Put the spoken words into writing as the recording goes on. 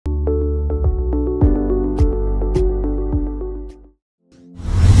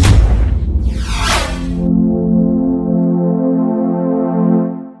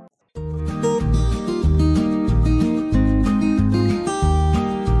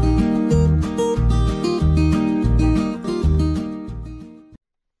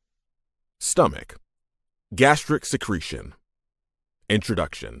Stomach. Gastric secretion.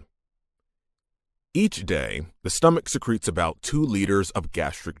 Introduction. Each day, the stomach secretes about 2 liters of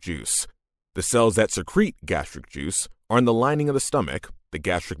gastric juice. The cells that secrete gastric juice are in the lining of the stomach, the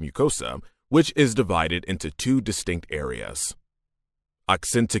gastric mucosa, which is divided into 2 distinct areas.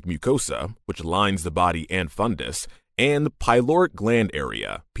 Accentic mucosa, which lines the body and fundus, and the pyloric gland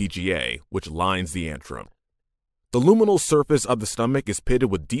area, PGA, which lines the antrum. The luminal surface of the stomach is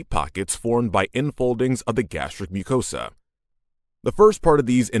pitted with deep pockets formed by infoldings of the gastric mucosa. The first part of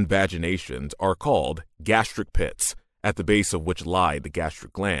these invaginations are called gastric pits, at the base of which lie the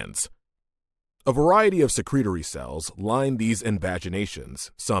gastric glands. A variety of secretory cells line these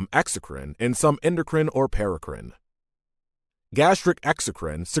invaginations, some exocrine and some endocrine or paracrine. Gastric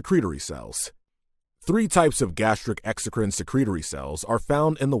exocrine secretory cells. 3 types of gastric exocrine secretory cells are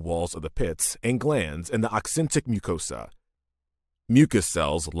found in the walls of the pits and glands in the accentic mucosa. Mucus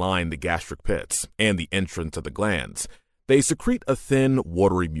cells line the gastric pits and the entrance of the glands. They secrete a thin,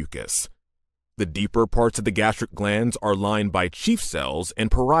 watery mucus. The deeper parts of the gastric glands are lined by chief cells and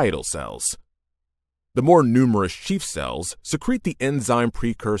parietal cells. The more numerous chief cells secrete the enzyme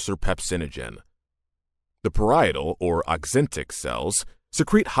precursor pepsinogen. The parietal or accentic cells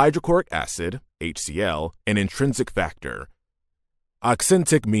secrete hydrochloric acid, HCl, and intrinsic factor.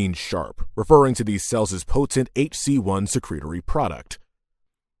 Accentic means sharp, referring to these cells as potent HC1 secretory product.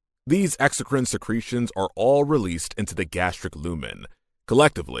 These exocrine secretions are all released into the gastric lumen.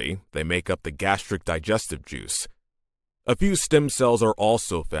 Collectively, they make up the gastric digestive juice. A few stem cells are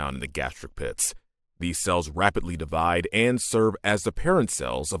also found in the gastric pits. These cells rapidly divide and serve as the parent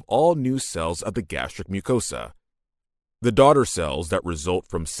cells of all new cells of the gastric mucosa. The daughter cells that result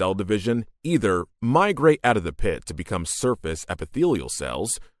from cell division either migrate out of the pit to become surface epithelial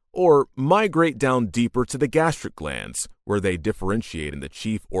cells or migrate down deeper to the gastric glands, where they differentiate in the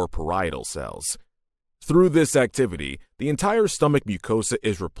chief or parietal cells. Through this activity, the entire stomach mucosa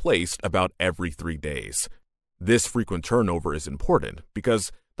is replaced about every 3 days. This frequent turnover is important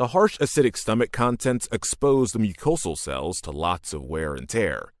because the harsh acidic stomach contents expose the mucosal cells to lots of wear and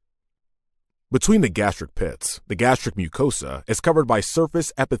tear. Between the gastric pits, the gastric mucosa is covered by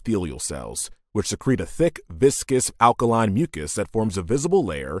surface epithelial cells, which secrete a thick, viscous, alkaline mucus that forms a visible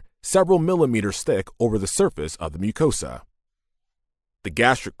layer several millimeters thick over the surface of the mucosa. The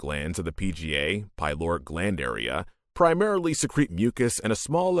gastric glands of the PGA, pyloric gland area, primarily secrete mucus and a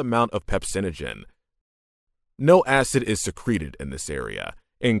small amount of pepsinogen. No acid is secreted in this area,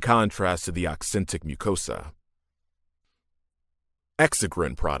 in contrast to the accentic mucosa.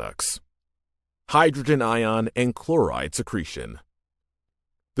 Exocrine products. Hydrogen ion and chloride secretion.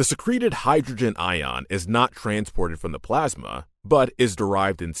 The secreted hydrogen ion is not transported from the plasma, but is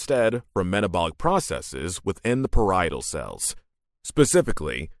derived instead from metabolic processes within the parietal cells.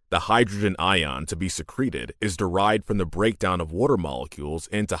 Specifically, the hydrogen ion to be secreted is derived from the breakdown of water molecules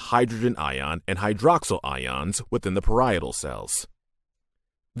into hydrogen ion and hydroxyl ions within the parietal cells.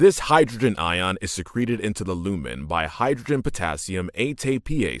 This hydrogen ion is secreted into the lumen by a hydrogen-potassium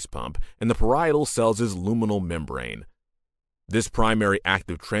ATPase pump in the parietal cells' luminal membrane. This primary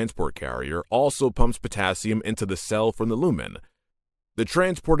active transport carrier also pumps potassium into the cell from the lumen. The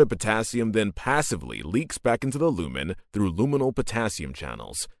transported potassium then passively leaks back into the lumen through luminal potassium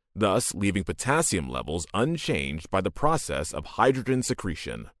channels, thus leaving potassium levels unchanged by the process of hydrogen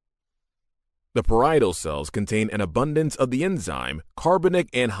secretion. The parietal cells contain an abundance of the enzyme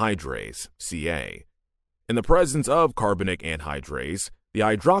carbonic anhydrase, Ca. In the presence of carbonic anhydrase, the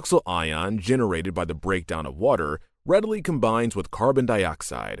hydroxyl ion generated by the breakdown of water readily combines with carbon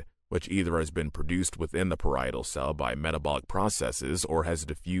dioxide, which either has been produced within the parietal cell by metabolic processes or has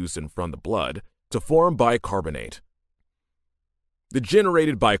diffused in from the blood, to form bicarbonate. The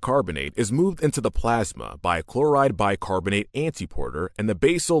generated bicarbonate is moved into the plasma by a chloride bicarbonate antiporter in the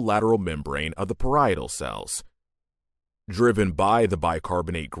basolateral membrane of the parietal cells. Driven by the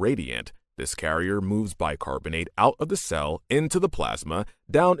bicarbonate gradient, this carrier moves bicarbonate out of the cell into the plasma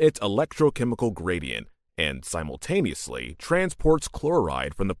down its electrochemical gradient and simultaneously transports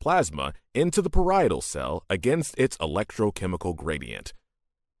chloride from the plasma into the parietal cell against its electrochemical gradient.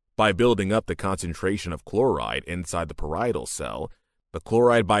 By building up the concentration of chloride inside the parietal cell, the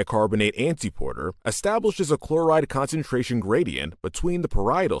chloride bicarbonate antiporter establishes a chloride concentration gradient between the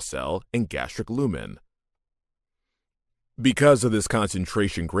parietal cell and gastric lumen. Because of this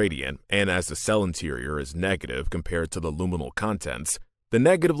concentration gradient, and as the cell interior is negative compared to the luminal contents, the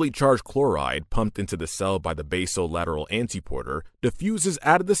negatively charged chloride pumped into the cell by the basolateral antiporter diffuses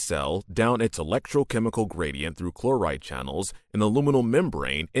out of the cell down its electrochemical gradient through chloride channels in the luminal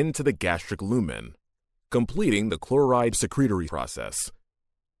membrane into the gastric lumen, completing the chloride secretory process.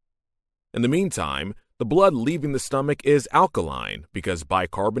 In the meantime, the blood leaving the stomach is alkaline because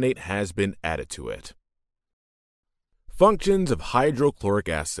bicarbonate has been added to it. Functions of hydrochloric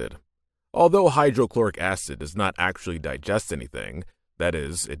acid. Although hydrochloric acid does not actually digest anything, that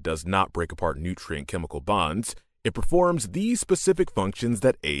is, it does not break apart nutrient-chemical bonds, it performs these specific functions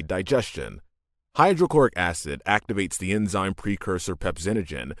that aid digestion. Hydrochloric acid activates the enzyme precursor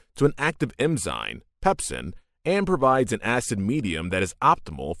pepsinogen to an active enzyme, pepsin, and provides an acid medium that is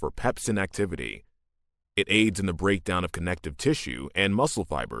optimal for pepsin activity. It aids in the breakdown of connective tissue and muscle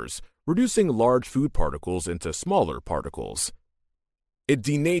fibers, reducing large food particles into smaller particles. It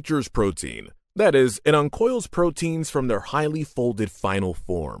denatures protein, that is, it uncoils proteins from their highly folded final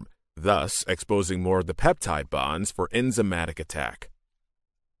form, thus exposing more of the peptide bonds for enzymatic attack.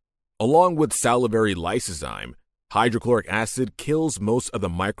 Along with salivary lysozyme, hydrochloric acid kills most of the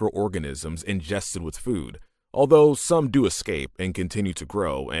microorganisms ingested with food, although some do escape and continue to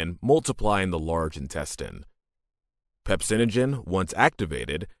grow and multiply in the large intestine. Pepsinogen, once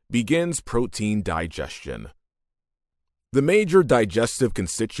activated, begins protein digestion. The major digestive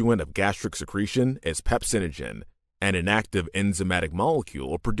constituent of gastric secretion is pepsinogen, an inactive enzymatic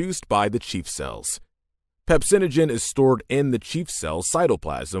molecule produced by the chief cells. Pepsinogen is stored in the chief cell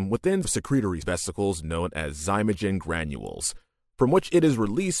cytoplasm within secretory vesicles known as zymogen granules, from which it is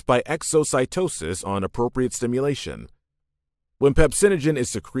released by exocytosis on appropriate stimulation. When pepsinogen is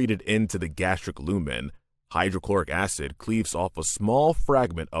secreted into the gastric lumen, hydrochloric acid cleaves off a small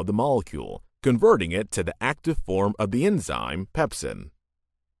fragment of the molecule, converting it to the active form of the enzyme pepsin.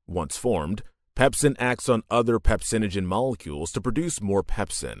 Once formed, pepsin acts on other pepsinogen molecules to produce more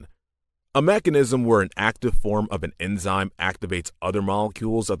pepsin. A mechanism where an active form of an enzyme activates other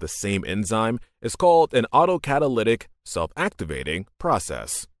molecules of the same enzyme is called an autocatalytic, self-activating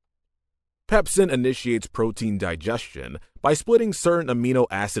process. Pepsin initiates protein digestion by splitting certain amino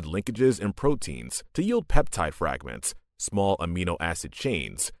acid linkages in proteins to yield peptide fragments, small amino acid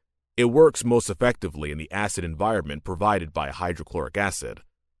chains. It works most effectively in the acid environment provided by hydrochloric acid.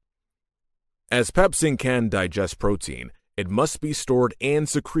 As pepsin can digest protein, it must be stored and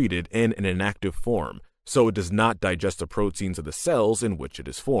secreted in an inactive form, so it does not digest the proteins of the cells in which it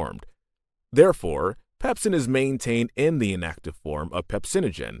is formed. Therefore, pepsin is maintained in the inactive form of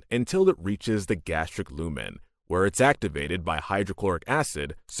pepsinogen until it reaches the gastric lumen, where it's activated by hydrochloric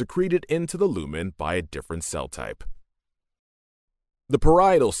acid secreted into the lumen by a different cell type. The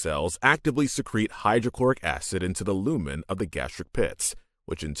parietal cells actively secrete hydrochloric acid into the lumen of the gastric pits,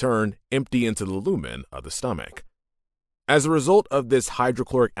 which in turn empty into the lumen of the stomach. As a result of this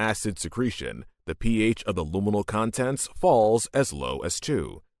hydrochloric acid secretion, the pH of the luminal contents falls as low as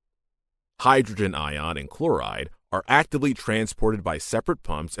 2. Hydrogen ion and chloride are actively transported by separate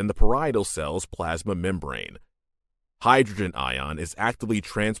pumps in the parietal cell's plasma membrane. Hydrogen ion is actively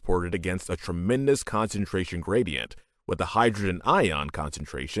transported against a tremendous concentration gradient, with the hydrogen ion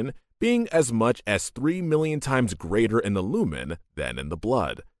concentration being as much as 3 million times greater in the lumen than in the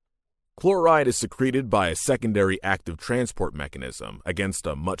blood. Chloride is secreted by a secondary active transport mechanism against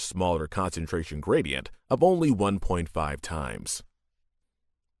a much smaller concentration gradient of only 1.5 times.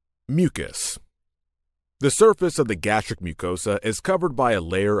 Mucus. The surface of the gastric mucosa is covered by a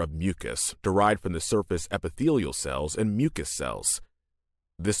layer of mucus derived from the surface epithelial cells and mucus cells.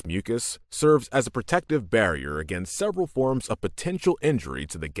 This mucus serves as a protective barrier against several forms of potential injury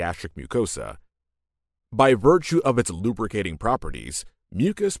to the gastric mucosa. By virtue of its lubricating properties,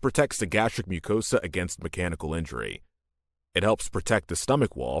 mucus protects the gastric mucosa against mechanical injury. It helps protect the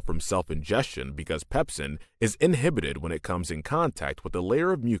stomach wall from self-ingestion because pepsin is inhibited when it comes in contact with the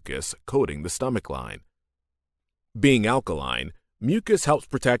layer of mucus coating the stomach line. Being alkaline, mucus helps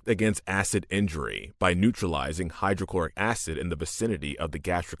protect against acid injury by neutralizing hydrochloric acid in the vicinity of the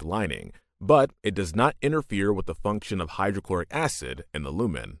gastric lining, but it does not interfere with the function of hydrochloric acid in the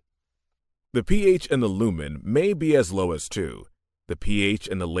lumen. The pH in the lumen may be as low as 2. The pH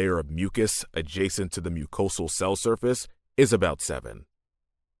in the layer of mucus adjacent to the mucosal cell surface is about 7.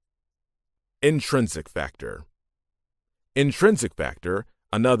 Intrinsic factor. Intrinsic factor,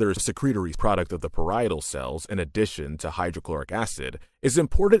 another secretory product of the parietal cells in addition to hydrochloric acid, is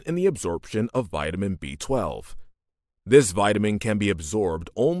important in the absorption of vitamin B12. This vitamin can be absorbed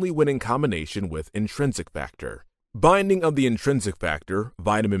only when in combination with intrinsic factor. Binding of the intrinsic factor,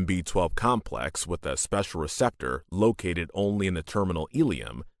 vitamin B12 complex, with a special receptor located only in the terminal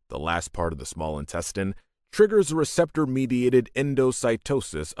ileum, the last part of the small intestine, triggers a receptor-mediated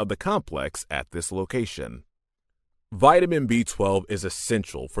endocytosis of the complex at this location. Vitamin B12 is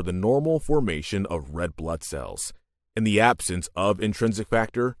essential for the normal formation of red blood cells. In the absence of intrinsic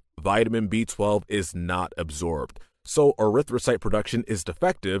factor, vitamin B12 is not absorbed, so erythrocyte production is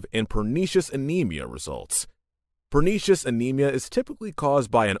defective and pernicious anemia results. Pernicious anemia is typically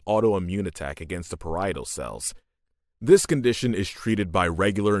caused by an autoimmune attack against the parietal cells. This condition is treated by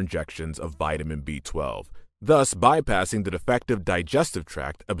regular injections of vitamin B12, thus bypassing the defective digestive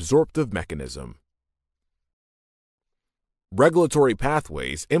tract absorptive mechanism. Regulatory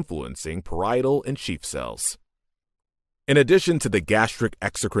pathways influencing parietal and chief cells. In addition to the gastric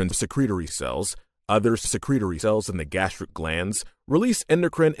exocrine secretory cells, other secretory cells in the gastric glands release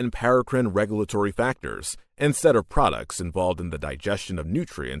endocrine and paracrine regulatory factors instead of products involved in the digestion of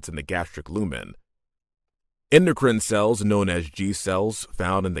nutrients in the gastric lumen. Endocrine cells, known as G cells,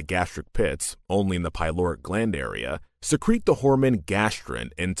 found in the gastric pits, only in the pyloric gland area, secrete the hormone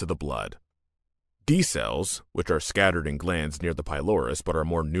gastrin into the blood. D cells, which are scattered in glands near the pylorus but are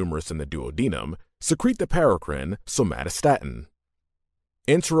more numerous in the duodenum, secrete the paracrine somatostatin.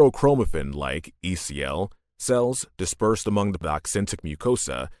 Enterochromaffin-like ECL cells dispersed among the oxyntic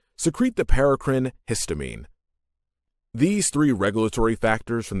mucosa secrete the paracrine histamine. These three regulatory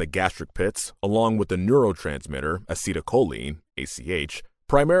factors from the gastric pits, along with the neurotransmitter acetylcholine, ACH,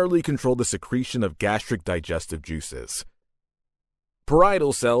 primarily control the secretion of gastric digestive juices.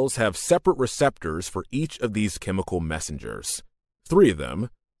 Parietal cells have separate receptors for each of these chemical messengers. Three of them,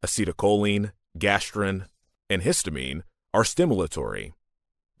 acetylcholine, gastrin, and histamine, are stimulatory.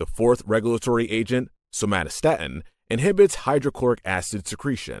 The fourth regulatory agent, somatostatin, inhibits hydrochloric acid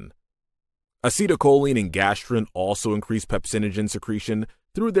secretion. Acetylcholine and gastrin also increase pepsinogen secretion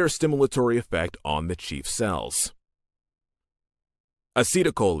through their stimulatory effect on the chief cells.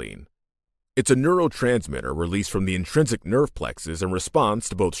 Acetylcholine. It's a neurotransmitter released from the intrinsic nerve plexus in response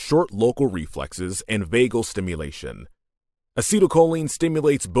to both short local reflexes and vagal stimulation. Acetylcholine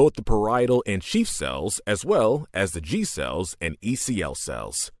stimulates both the parietal and chief cells as well as the G cells and ECL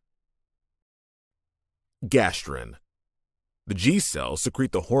cells. Gastrin. The G cells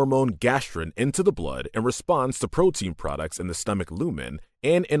secrete the hormone gastrin into the blood in response to protein products in the stomach lumen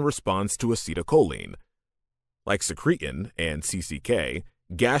and in response to acetylcholine. Like secretin and CCK,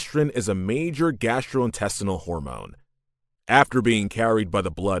 gastrin is a major gastrointestinal hormone. After being carried by the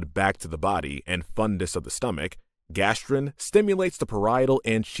blood back to the body and fundus of the stomach, gastrin stimulates the parietal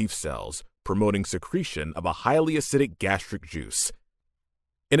and chief cells, promoting secretion of a highly acidic gastric juice.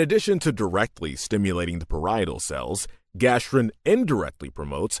 In addition to directly stimulating the parietal cells, gastrin indirectly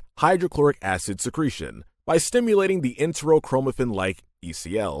promotes hydrochloric acid secretion by stimulating the enterochromaffin-like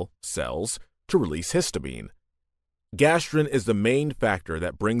ECL cells to release histamine. Gastrin is the main factor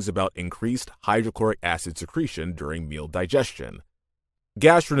that brings about increased hydrochloric acid secretion during meal digestion.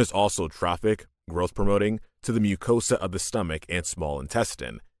 Gastrin is also trophic, growth-promoting, to the mucosa of the stomach and small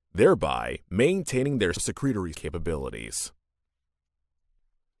intestine, thereby maintaining their secretory capabilities.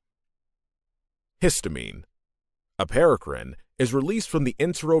 Histamine. A paracrine is released from the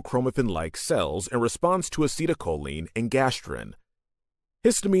enterochromaffin-like cells in response to acetylcholine and gastrin.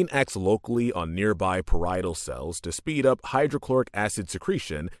 Histamine acts locally on nearby parietal cells to speed up hydrochloric acid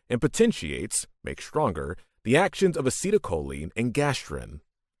secretion and potentiates, make stronger, the actions of acetylcholine and gastrin.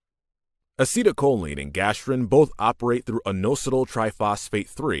 Acetylcholine and gastrin both operate through inositol triphosphate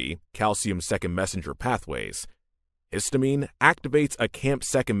 3 calcium second messenger pathways. Histamine activates a CAMP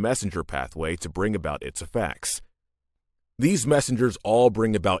second messenger pathway to bring about its effects. These messengers all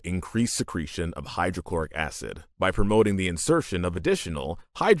bring about increased secretion of hydrochloric acid by promoting the insertion of additional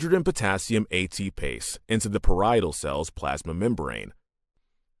hydrogen potassium ATPase into the parietal cell's plasma membrane.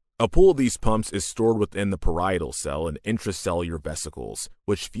 A pool of these pumps is stored within the parietal cell in intracellular vesicles,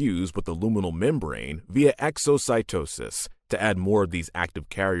 which fuse with the luminal membrane via exocytosis to add more of these active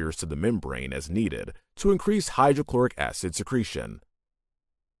carriers to the membrane as needed to increase hydrochloric acid secretion.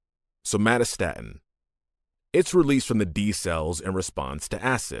 Somatostatin. It's released from the D cells in response to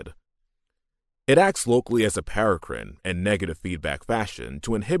acid. It acts locally as a paracrine in negative feedback fashion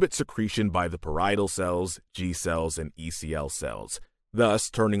to inhibit secretion by the parietal cells, G cells, and ECL cells, thus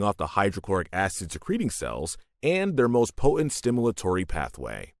turning off the hydrochloric acid secreting cells and their most potent stimulatory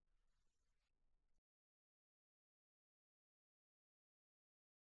pathway.